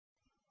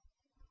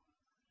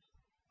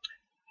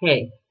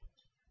Hey,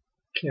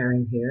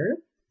 Karen here,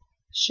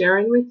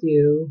 sharing with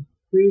you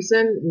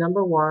reason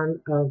number one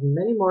of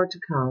many more to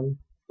come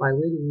why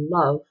we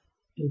love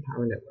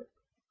Empower Network.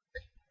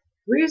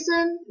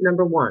 Reason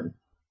number one,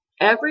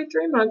 every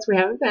 3 months we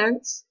have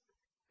events.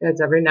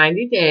 That's every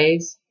 90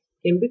 days,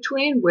 in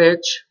between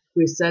which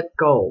we set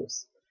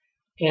goals,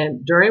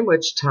 and during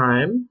which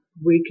time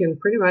we can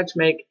pretty much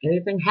make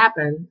anything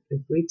happen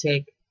if we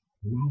take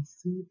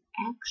massive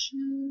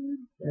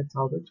action. That's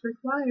all that's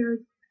required.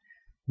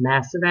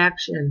 Massive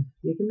action.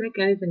 You can make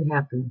anything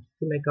happen. You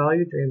can make all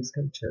your dreams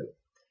come true.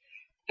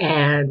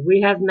 And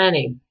we have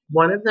many.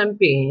 One of them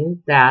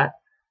being that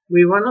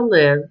we want to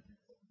live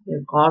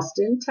in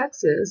Austin,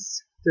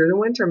 Texas through the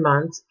winter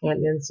months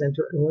and in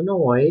central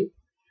Illinois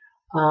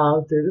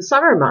through the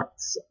summer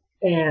months.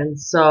 And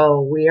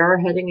so we are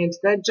heading into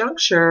that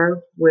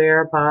juncture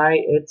whereby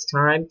it's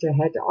time to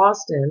head to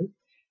Austin.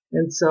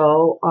 And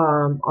so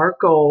our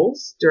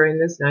goals during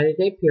this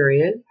 90-day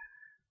period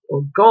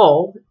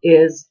goal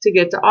is to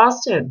get to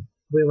Austin.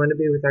 We want to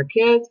be with our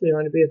kids. We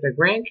want to be with our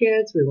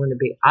grandkids. We want to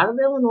be out of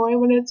Illinois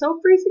when it's so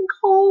freezing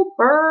cold.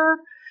 Brr.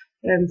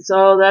 And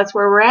so that's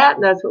where we're at,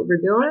 and that's what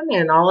we're doing.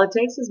 And all it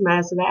takes is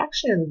massive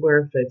action.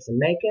 We're fixing to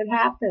make it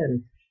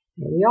happen.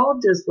 And y'all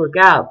just look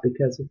out,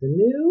 because with the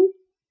new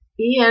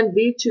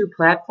ENV2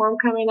 platform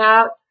coming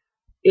out,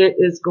 it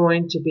is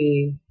going to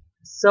be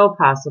so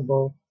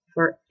possible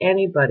for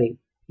anybody,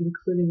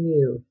 including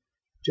you.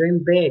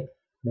 Dream big.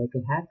 Make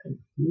it happen.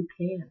 You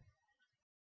can.